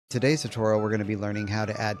Today's tutorial, we're going to be learning how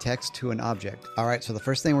to add text to an object. All right, so the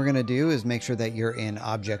first thing we're going to do is make sure that you're in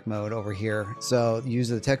object mode over here. So use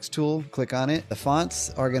the text tool, click on it. The fonts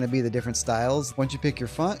are going to be the different styles. Once you pick your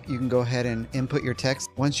font, you can go ahead and input your text.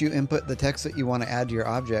 Once you input the text that you want to add to your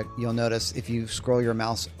object, you'll notice if you scroll your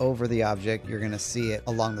mouse over the object, you're going to see it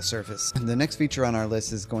along the surface. The next feature on our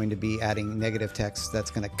list is going to be adding negative text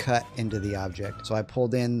that's going to cut into the object. So I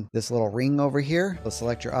pulled in this little ring over here. So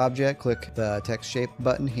select your object, click the text shape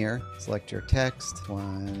button here. Select your text,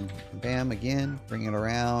 bam, again, bring it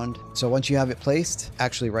around. So once you have it placed,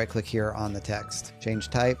 actually right click here on the text, change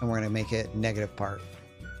type, and we're going to make it negative part.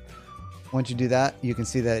 Once you do that, you can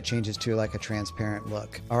see that it changes to like a transparent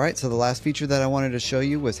look. All right, so the last feature that I wanted to show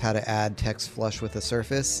you was how to add text flush with the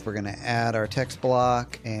surface. We're gonna add our text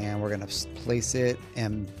block and we're gonna place it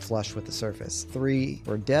and flush with the surface. 3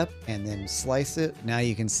 for depth and then slice it. Now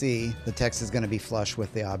you can see the text is gonna be flush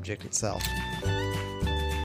with the object itself.